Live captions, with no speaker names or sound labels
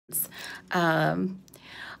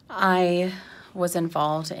I was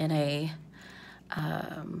involved in a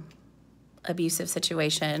abusive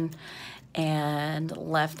situation and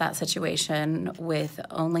left that situation with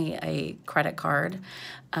only a credit card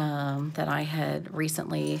that I had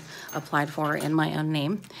recently applied for in my own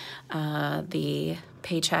name. The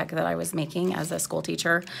paycheck that I was making as a school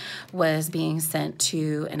teacher was being sent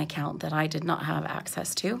to an account that I did not have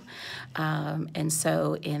access to. And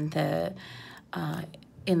so in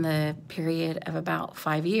the period of about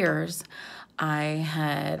 5 years, I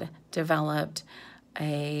had developed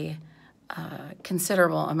a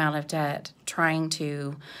considerable amount of debt trying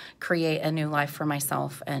to create a new life for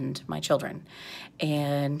myself and my children.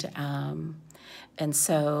 And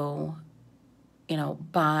so,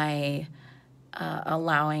 by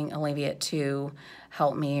allowing Alleviate to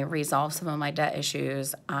help me resolve some of my debt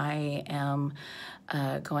issues, I am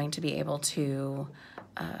going to be able to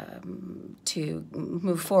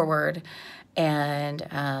move forward and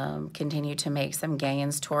continue to make some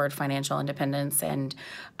gains toward financial independence and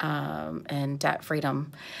debt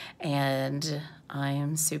freedom. And I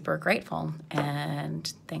am super grateful,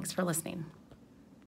 and thanks for listening.